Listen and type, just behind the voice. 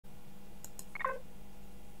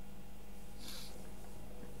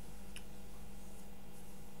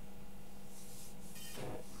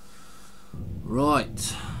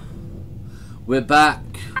Right, we're back.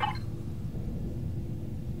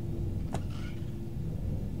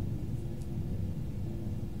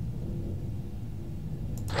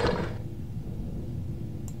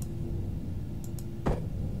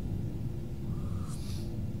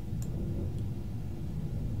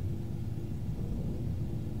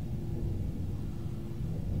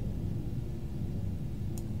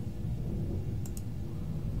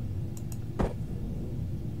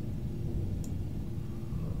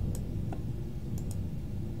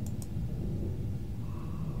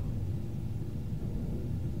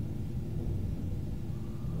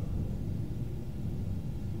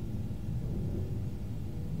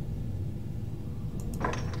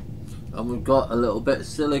 And we've got a little bit of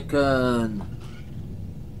silicon.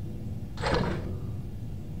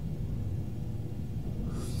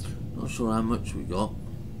 Not sure how much we got.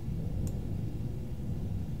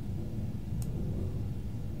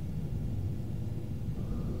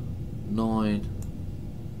 Nine.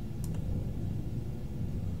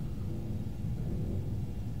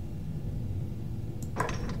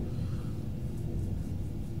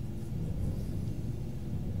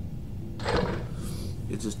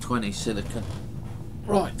 Gives us 20 silicon.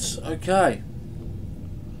 Right, okay.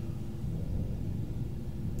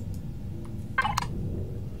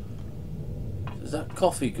 Is that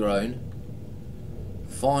coffee grown?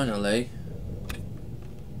 Finally.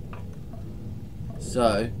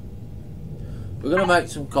 So, we're going to make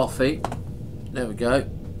some coffee. There we go.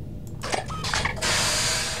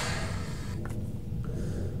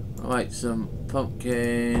 I'll make some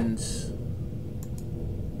pumpkins.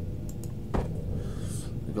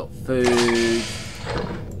 We've got food,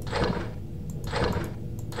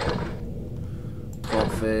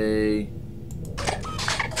 coffee,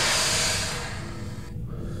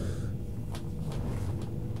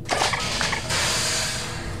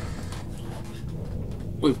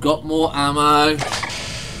 we've got more ammo.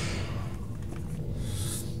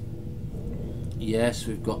 Yes,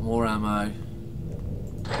 we've got more ammo.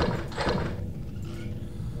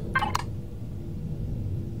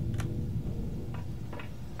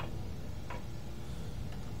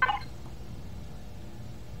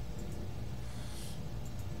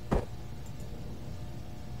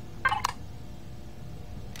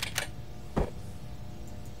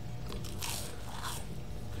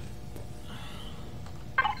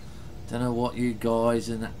 Don't know what you guys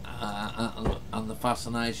and the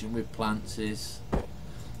fascination with plants is.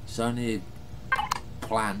 It's only a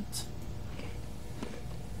plant.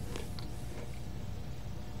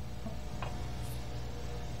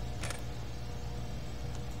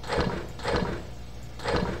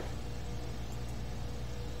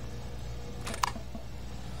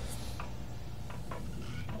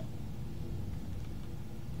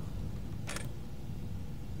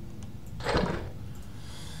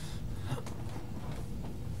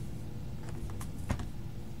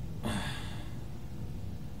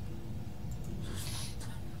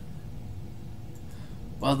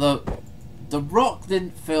 Well, the rock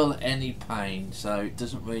didn't feel any pain, so it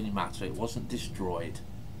doesn't really matter. It wasn't destroyed.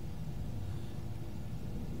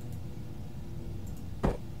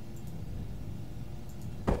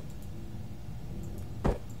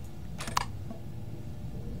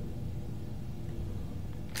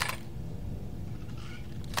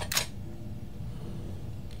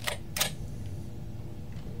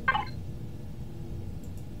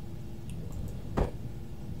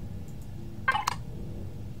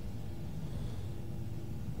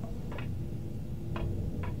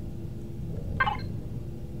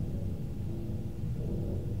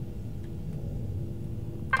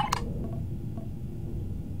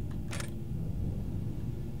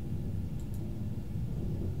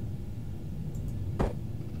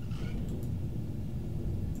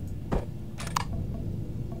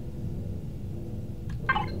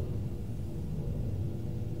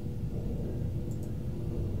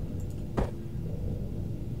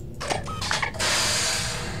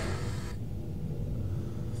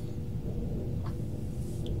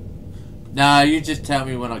 No, you just tell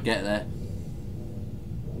me when I get there.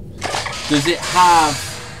 Does it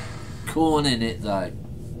have corn in it though?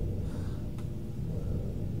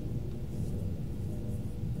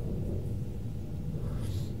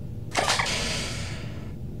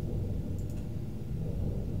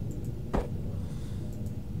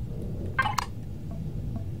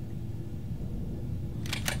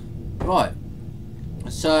 Right,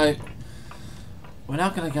 so we're now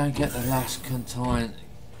going to go and get the last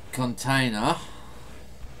container,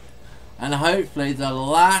 and hopefully the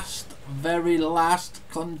very last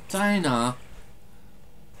container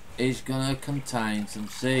is going to contain some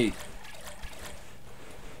seed.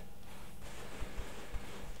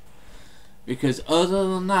 Because other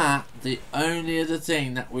than that, the only other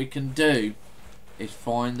thing that we can do is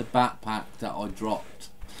find the backpack that I dropped.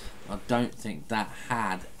 I don't think that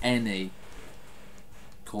had any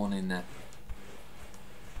corn in there.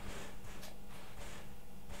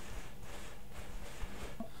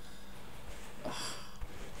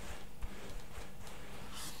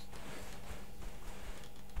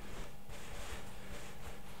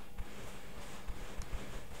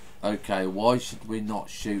 Okay, why should we not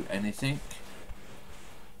shoot anything?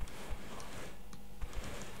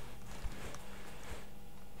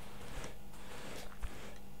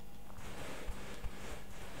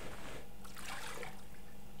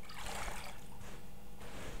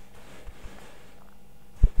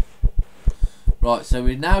 Right, so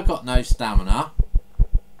we've now got no stamina.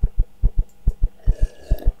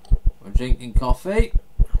 We're drinking coffee.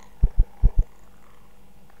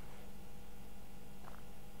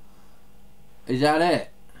 Is that it?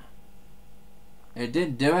 It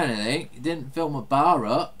didn't do anything. It didn't fill my bar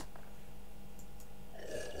up.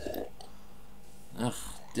 Ugh,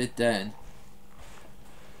 did then.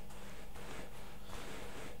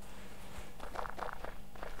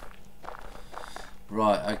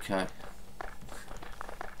 Right, okay.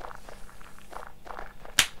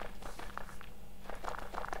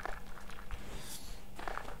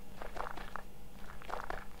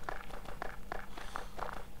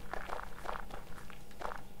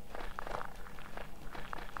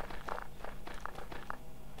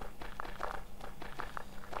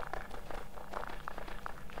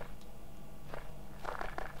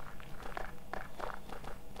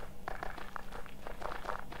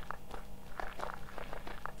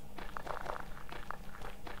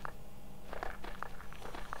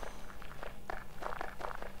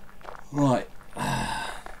 Right.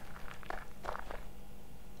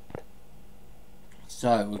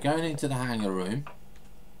 So we're going into the hangar room,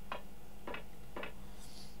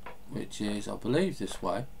 which is, I believe, this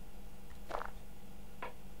way.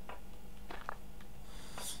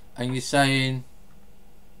 And you're saying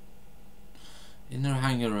in the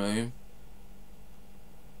hangar room,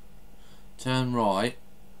 turn right.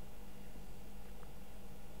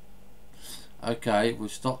 Okay,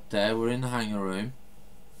 we've stopped there. We're in the hangar room.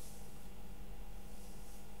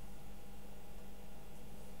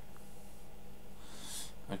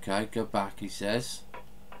 Okay, go back, he says.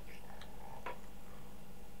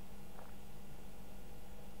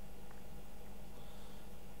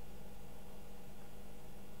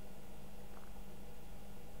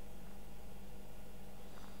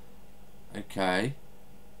 Okay.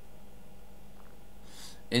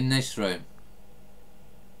 In this room.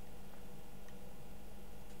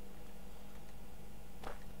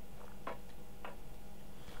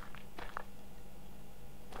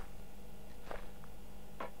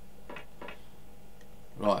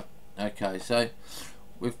 Right, okay, so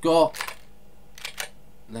we've got,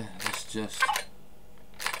 let's just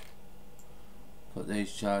put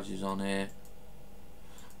these charges on here.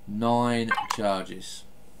 9 charges.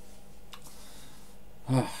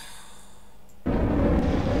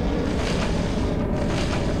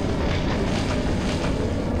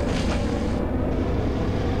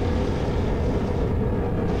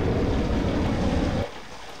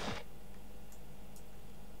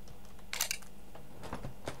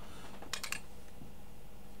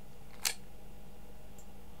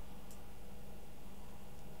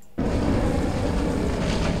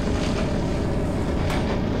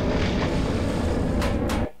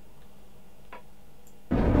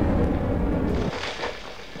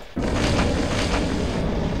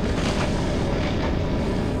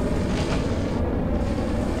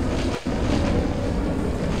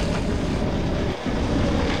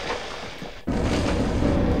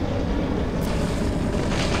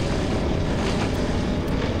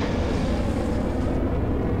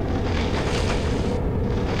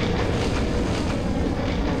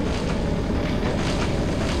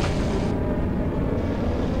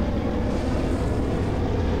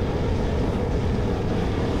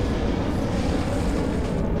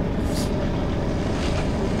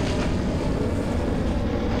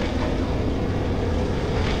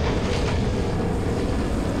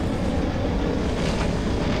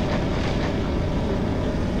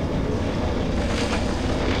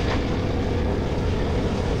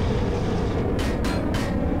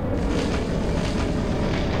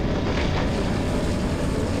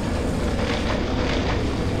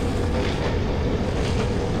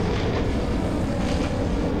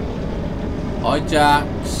 Hi,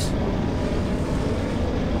 Jax.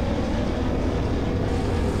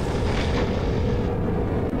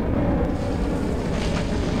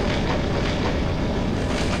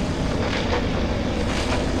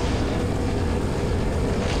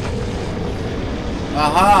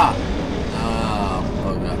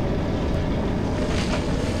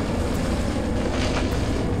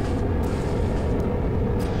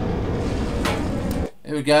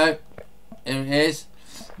 Here we go. Here it is.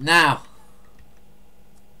 Now.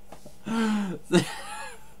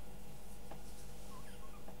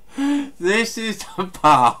 This is the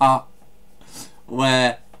part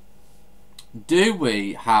where do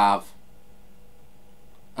we have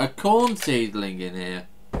a corn seedling in here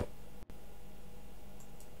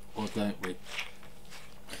or don't we?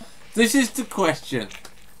 This is the question.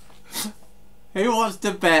 Who wants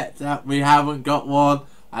to bet that we haven't got one,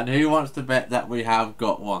 and who wants to bet that we have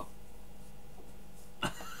got one?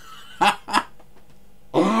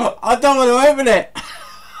 I don't want to open it.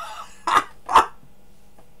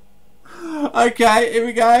 Okay, here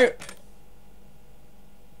we go.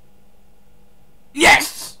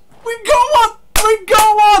 Yes! We got one! We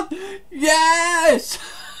got one! Yes!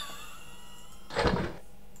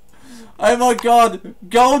 Oh my god,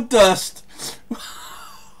 gold dust!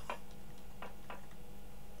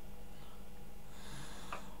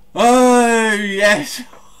 Oh yes!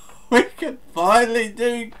 We can finally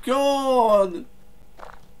do corn!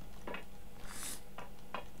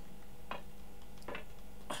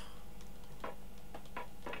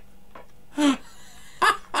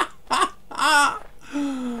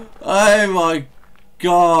 Oh my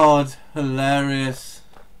god, hilarious.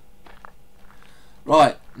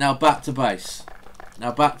 Right, now back to base.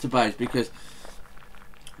 Now back to base because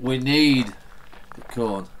we need the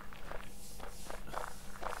corn.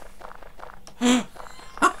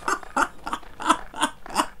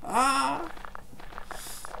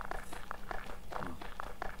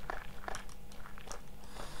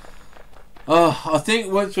 Oh, I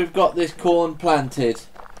think once we've got this corn planted,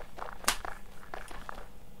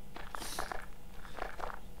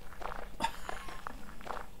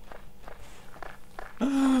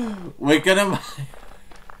 we're gonna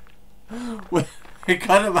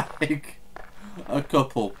make a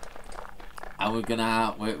couple, and we're gonna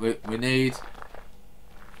have, we need.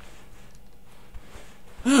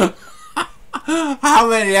 How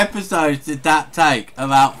many episodes did that take?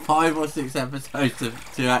 About 5 or 6 episodes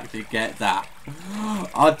to actually get that.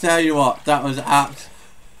 I'll tell you what, that was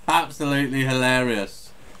absolutely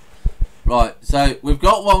hilarious. Right, so we've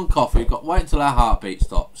got one coffee. We've got to wait until our heartbeat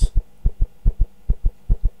stops.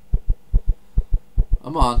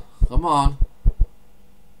 Come on, come on.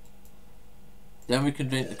 Then we can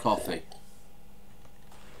drink the coffee.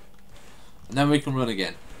 And then we can run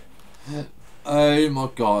again. Oh my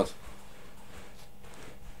god.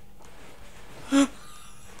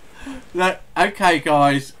 Look, okay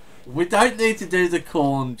guys, we don't need to do the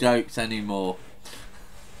corn jokes anymore.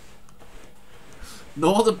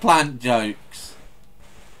 Nor the plant jokes.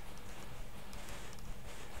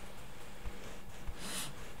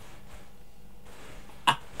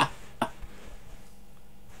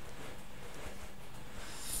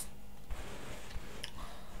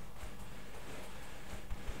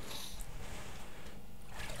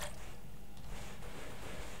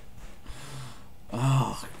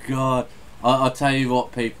 Oh god, I'll tell you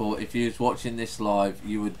what people, if you was watching this live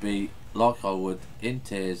you would be like I would, in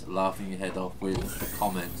tears, laughing your head off with the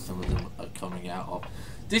comments some of them are coming out of.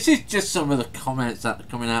 This is just some of the comments that are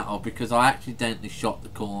coming out of because I accidentally shot the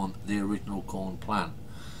corn, the original corn plant.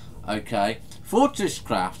 Okay, Fortress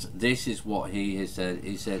Craft, this is what he has said.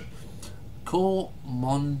 He said call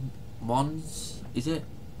is it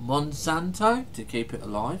Monsanto to keep it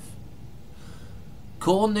alive.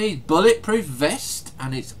 Corn needs bulletproof vest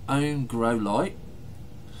and its own grow light.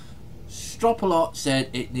 Stropalot said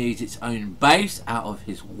it needs its own base out of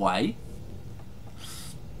his way.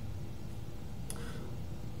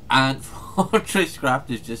 And Fortress Craft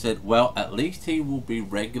has just said, well, at least he will be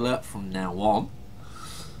regular from now on.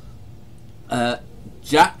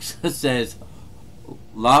 Jax says,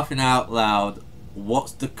 laughing out loud,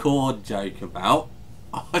 what's the corn joke about?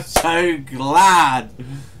 I'm so glad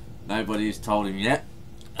nobody's told him yet.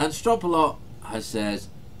 And Stropalot has says,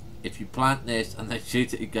 if you plant this and they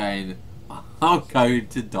shoot it again, I'm going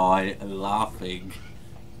to die laughing.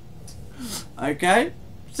 Okay,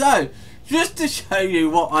 so just to show you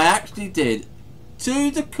what I actually did to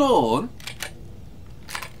the corn,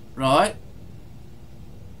 right?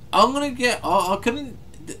 I'm gonna get. I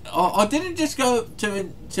didn't just go to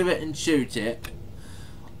it and shoot it.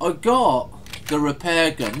 I got the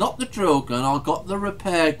repair gun, not the drill gun. I got the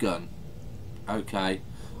repair gun. Okay,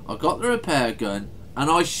 I got the repair gun and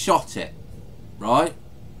I shot it, right?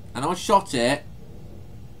 And I shot it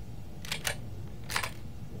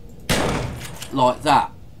like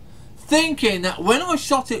that, thinking that when I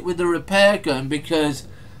shot it with the repair gun, because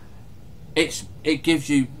it gives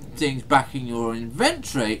you things back in your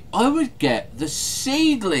inventory, I would get the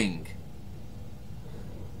seedling.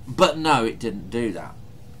 But no, it didn't do that.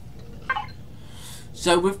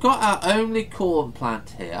 So we've got our only corn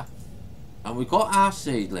plant here, and we've got our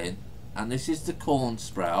seedling, and this is the corn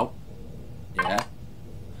sprout. Yeah.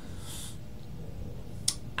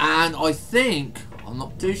 And I think, I'm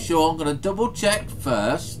not too sure, I'm going to double check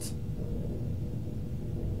first.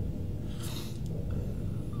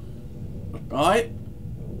 Right.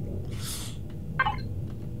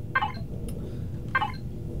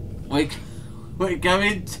 We're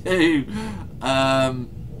going to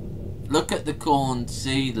look at the corn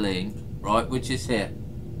seedling, right, which is here.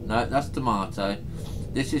 No, that's tomato.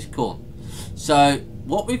 This is corn. So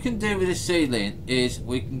what we can do with the seedling is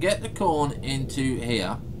we can get the corn into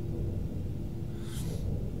here.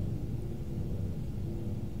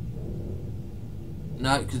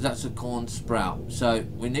 No, because that's a corn sprout. So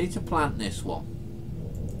we need to plant this one.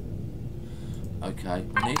 Okay,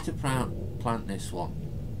 we need to plant this one.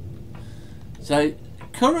 So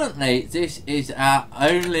currently this is our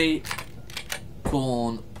only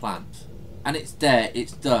corn plant. And it's there,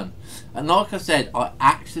 it's done. And like I said, I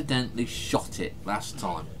accidentally shot it last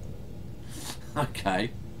time.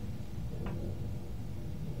 Okay.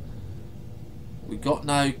 We got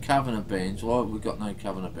no Cavanagh beans. Why have we got no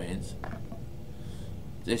Cavanagh beans?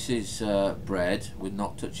 This is bread. We're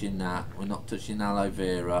not touching that. We're not touching aloe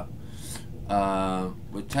vera.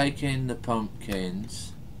 We're taking the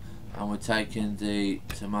pumpkins. And we're taking the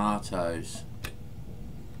tomatoes.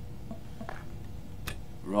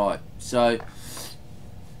 Right, so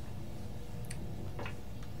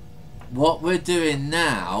what we're doing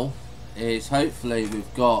now is hopefully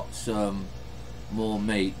we've got some more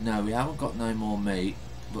meat. No, we haven't got no more meat,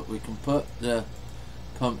 but we can put the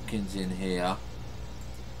pumpkins in here.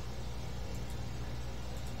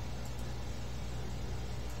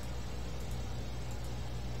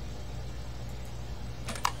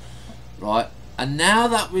 Right, and now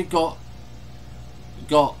that we've got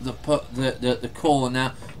the corn, now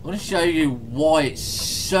I want to show you why it's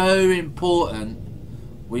so important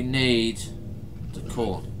we need the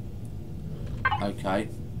corn. Okay,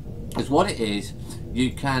 because what it is,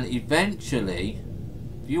 you can eventually,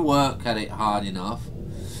 if you work at it hard enough,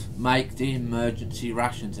 make the emergency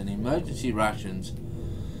rations. And emergency rations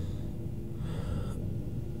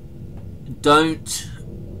don't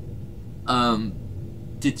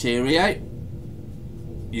deteriorate.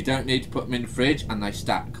 You don't need to put them in the fridge, and they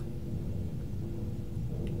stack.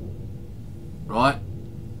 Right?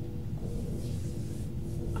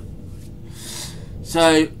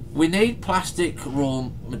 So we need plastic raw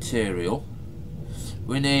material.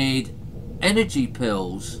 We need energy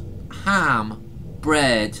pills, ham,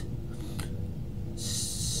 bread,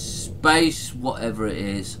 space, whatever it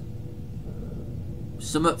is,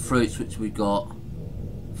 some fruits which we got,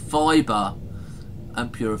 fibre,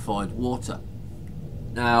 and purified water.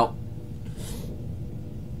 Now,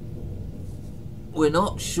 we're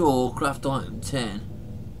not sure craft item 10,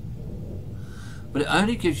 but it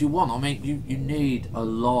only gives you one. I mean, you need a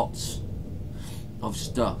lot of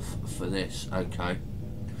stuff for this. Okay,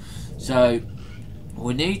 so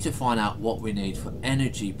we need to find out what we need for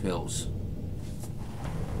energy pills.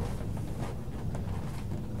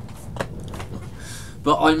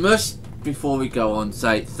 But I must, before we go on,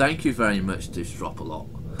 say thank you very much to Stropalot.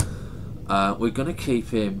 We're going to keep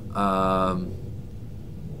him for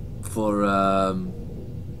an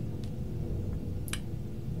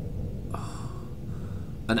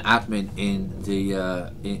admin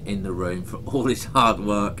in the room for all his hard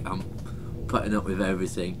work and putting up with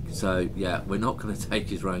everything. So yeah, we're not going to take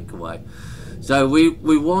his rank away. So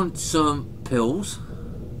we want some pills,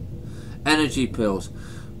 energy pills.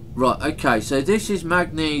 Right, okay, so this is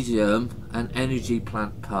magnesium and energy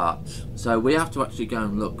plant parts. So we have to actually go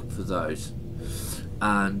and look for those.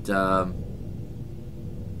 And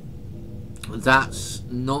that's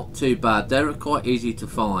not too bad. They're quite easy to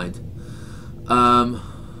find.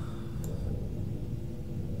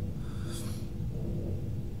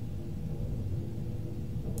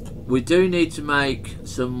 We do need to make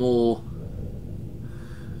some more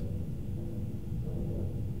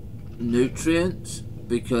nutrients,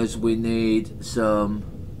 because we need some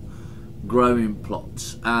growing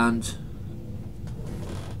plots, and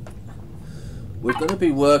we're going to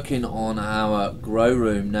be working on our grow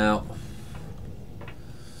room now.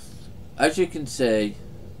 As you can see,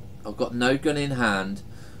 I've got no gun in hand.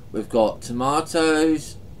 We've got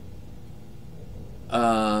tomatoes,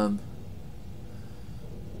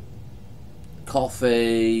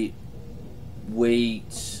 coffee,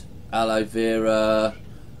 wheat, aloe vera,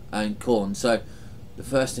 and corn. So the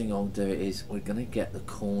first thing I'll do is we're going to get the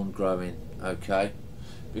corn growing, okay?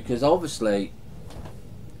 Because obviously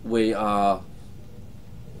we are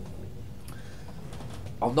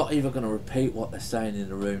I'm not even going to repeat what they're saying in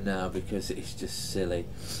the room now because it's just silly.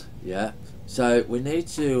 Yeah. So we need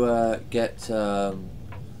to get some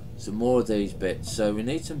more of these bits. So we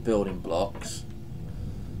need some building blocks.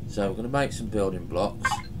 So we're going to make some building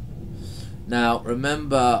blocks. Now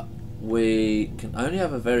remember, we can only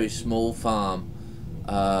have a very small farm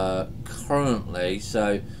currently.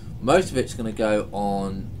 So most of it's going to go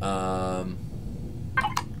on.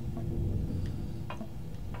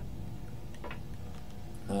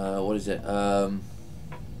 What is it? So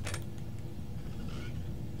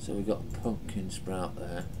we've got a pumpkin sprout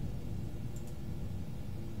there.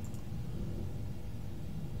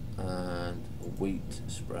 And a wheat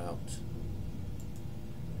sprout.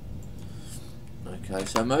 Okay,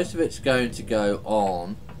 so most of it's going to go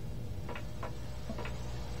on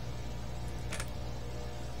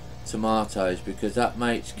tomatoes because that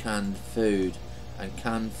makes canned food, and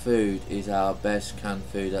canned food is our best canned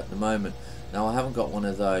food at the moment. Now I haven't got one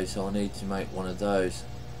of those, so I need to make one of those.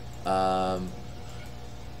 But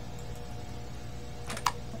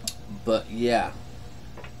yeah.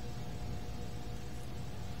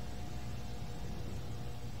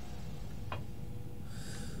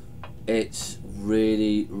 It's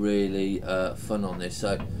really fun on this.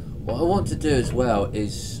 So what I want to do as well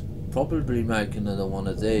is probably make another one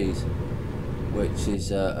of these, which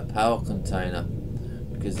is a power container,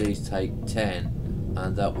 because these take 10.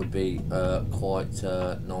 And that would be quite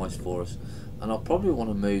nice for us. And I'll probably want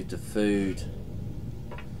to move the food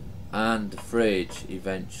and the fridge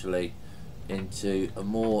eventually into a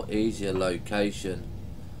more easier location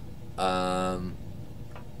than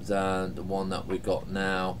the one that we got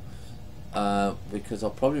now, because I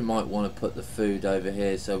probably might want to put the food over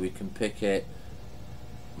here so we can pick it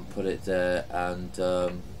and put it there,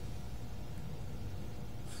 and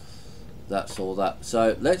that's all that.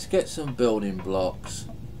 So let's get some building blocks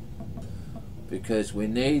because we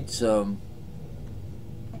need some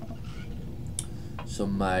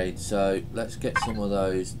made. So let's get some of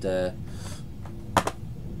those there.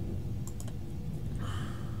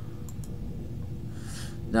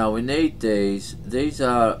 Now we need these. These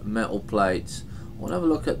are metal plates. I want to have a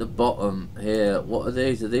look at the bottom here. What are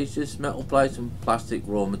these? Are these just metal plates and plastic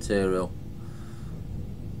raw material?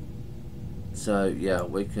 So yeah,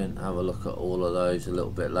 we can have a look at all of those a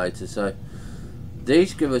little bit later. So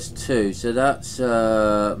these give us 2, so that's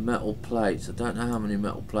metal plates. I don't know how many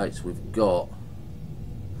metal plates we've got.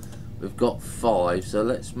 We've got 5, so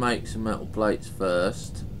let's make some metal plates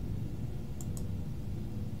first.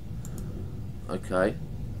 Okay.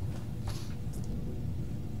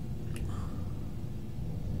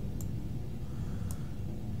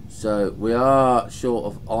 So we are short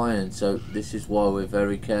of iron, so this is why we're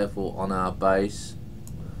very careful on our base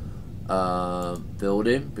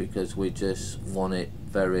building, because we just want it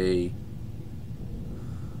very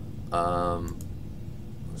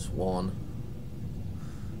that's 1,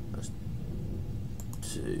 that's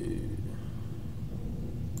 2,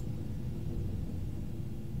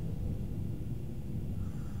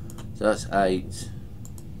 so that's 8,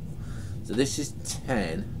 so this is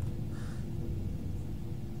 10.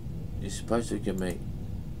 You're supposed to give me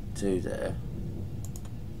 2 there.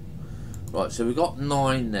 Right, so we've got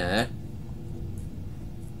 9 there.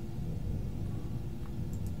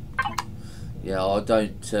 Yeah, I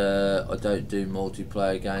don't do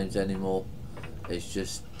multiplayer games anymore. It's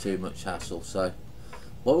just too much hassle. So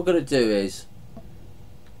what we're going to do is,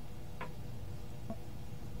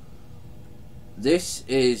 this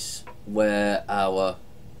is where our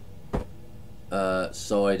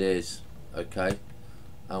side is, okay?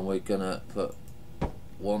 And we're gonna put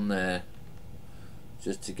 1 there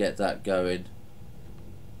just to get that going,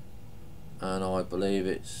 and I believe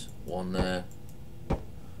it's 1 there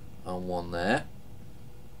and 1 there.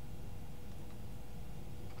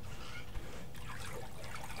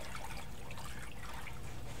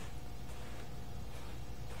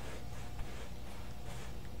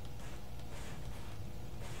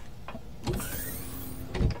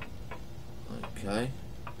 Okay.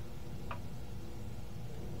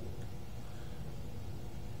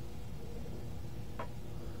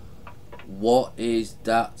 What is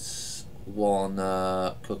that's 1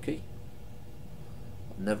 cookie?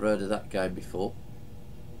 I've never heard of that game before.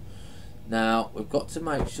 Now we've got to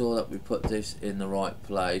make sure that we put this in the right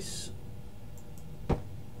place.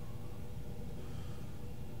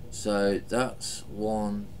 So that's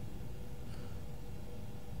 1.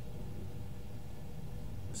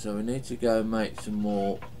 So we need to go and make some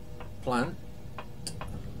more plant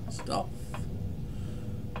stuff,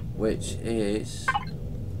 which is,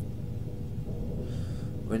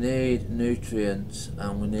 we need nutrients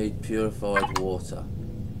and we need purified water.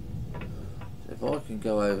 So if if I can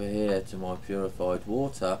go over here to my purified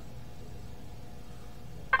water,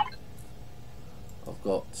 I've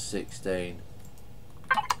got 16.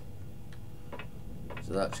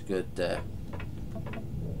 So that's good there.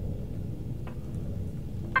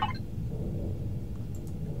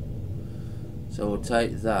 So we'll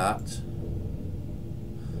take that.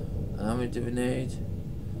 And how many do we need?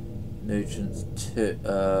 Nutrients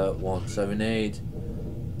 1. So we need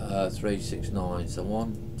 3, 6, 9. So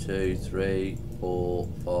 1, 2, 3, 4,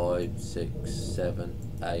 5, 6, 7,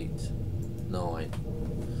 8, 9.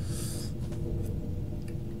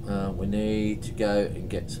 We need to go and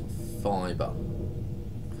get some fibre.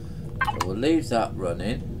 So we'll leave that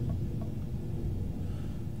running.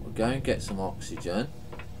 We'll go and get some oxygen.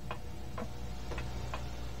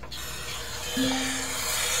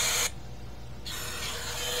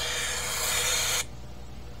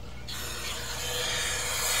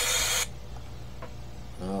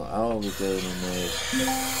 Oh, how are we doing in these?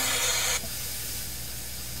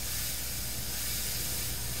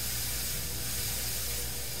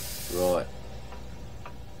 Right.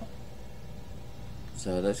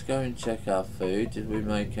 So let's go and check our food. Did we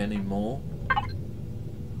make any more?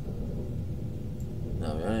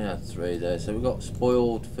 No, we only had 3 there. So we've got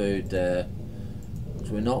spoiled food there.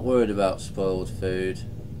 So we're not worried about spoiled food.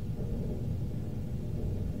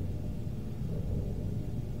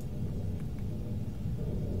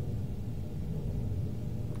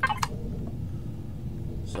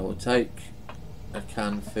 So we'll take a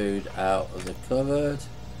canned food out of the cupboard.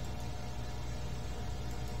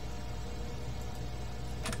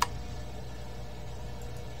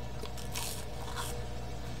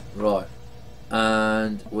 Right,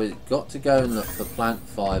 and we've got to go and look for plant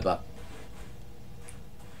fibre.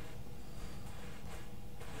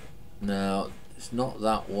 Now, it's not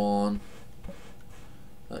that one.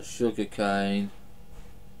 That's sugar cane.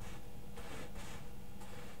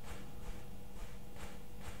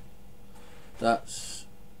 That's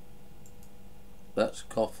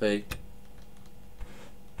coffee.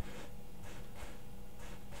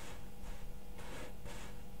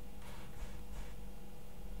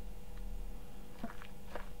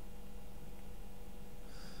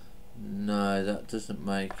 No, that doesn't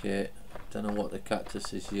make it. Don't know what the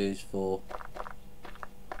cactus is used for.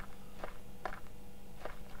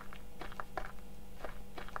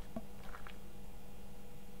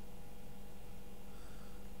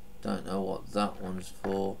 Don't know what that one's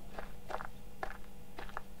for.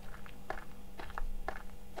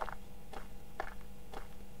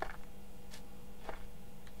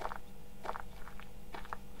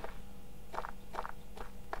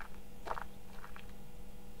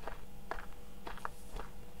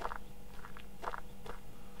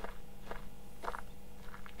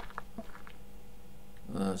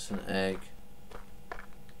 That's an egg.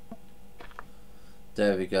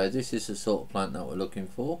 There we go. This is the sort of plant that we're looking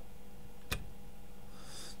for.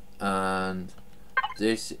 And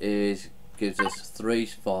this gives us 3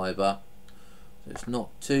 fibre. So it's not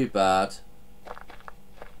too bad.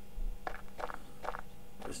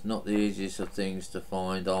 It's not the easiest of things to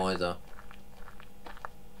find either.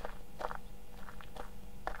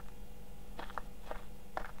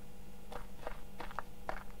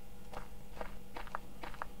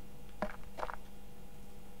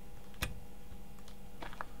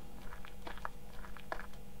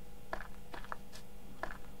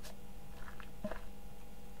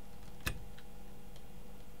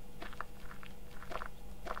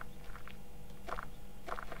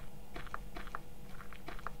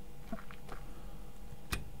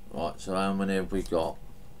 Right, so how many have we got?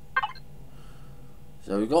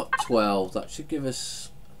 So we've got 12. That should give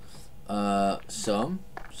us some.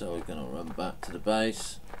 So we're going to run back to the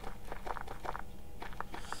base.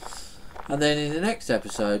 And then in the next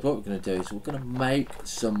episode, what we're going to do is we're going to make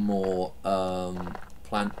some more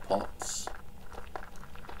plant pots.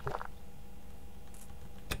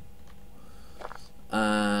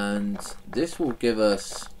 And this will give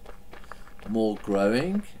us more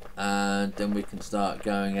growing. And then we can start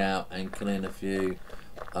going out and killing a few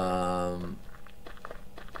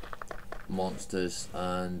monsters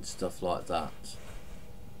and stuff like that.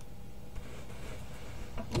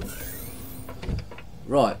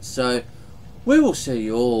 Right, so we will see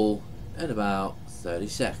you all in about 30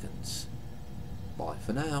 seconds. Bye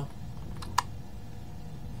for now.